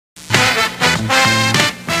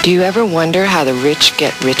Do you ever wonder how the rich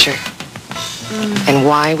get richer? And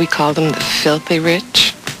why we call them the filthy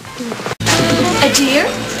rich? A deer?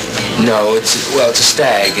 No, it's a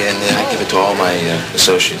stag, and I give it to all my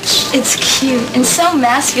associates. It's cute and so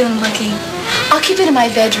masculine looking. I'll keep it in my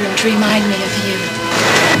bedroom to remind me of you.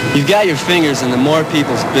 You've got your fingers in the more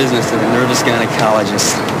people's business than a nervous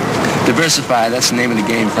gynecologist. Diversify, that's the name of the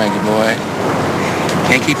game, Frankie boy.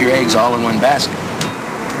 Can't keep your eggs all in one basket.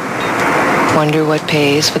 Wonder what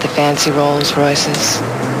pays for the fancy Rolls Royces?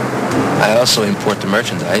 I also import the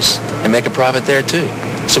merchandise and make a profit there, too.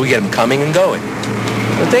 So we get them coming and going.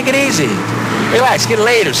 Well, take it easy. Relax, get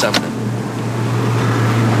laid or something.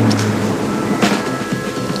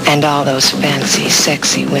 And all those fancy,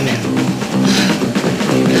 sexy women.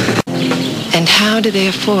 And how do they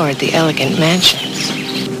afford the elegant mansions?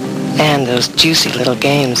 And those juicy little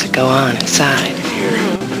games that go on inside?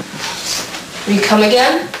 Will you come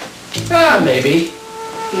again? Maybe.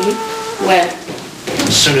 When?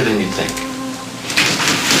 Sooner than you think.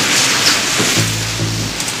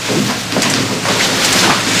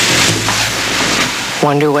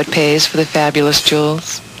 Wonder what pays for the fabulous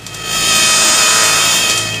jewels?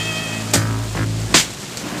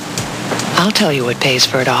 I'll tell you what pays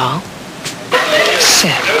for it all.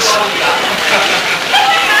 Sex.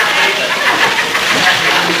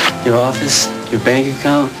 Your office, your bank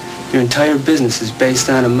account, your entire business is based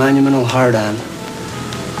on a monumental hard-on.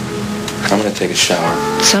 I'm gonna take a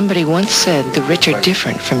shower. Somebody once said the rich are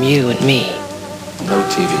different from you and me. No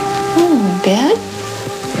TV. Oh, bed?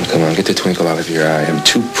 Come on, get the twinkle out of your eye. I'm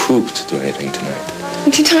too pooped to do anything tonight.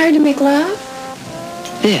 Aren't you tired to make love?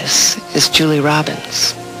 This is Julie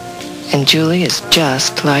Robbins. And Julie is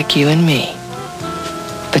just like you and me.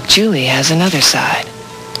 But Julie has another side.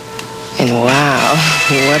 And wow,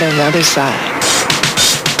 what another side.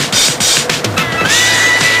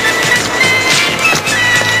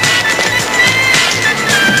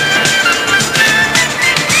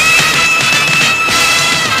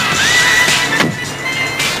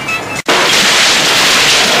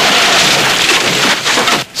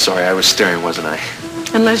 Sorry, I was staring, wasn't I?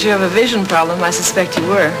 Unless you have a vision problem, I suspect you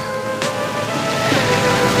were.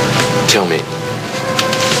 Tell me,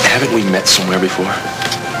 haven't we met somewhere before?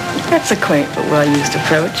 That's a quaint but well-used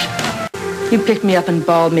approach. You picked me up and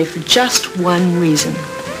balled me for just one reason.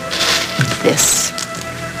 This.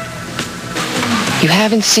 You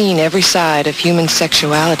haven't seen every side of human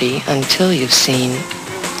sexuality until you've seen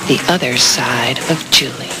the other side of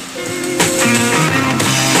Julie.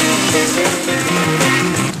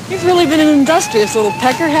 You've really been an industrious little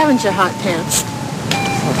pecker, haven't you, Hot Pants?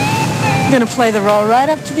 You're gonna play the role right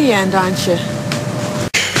up to the end, aren't you?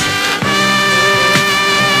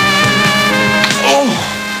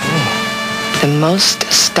 The most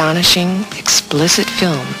astonishing, explicit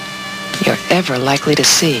film you're ever likely to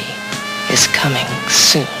see is coming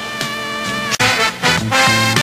soon.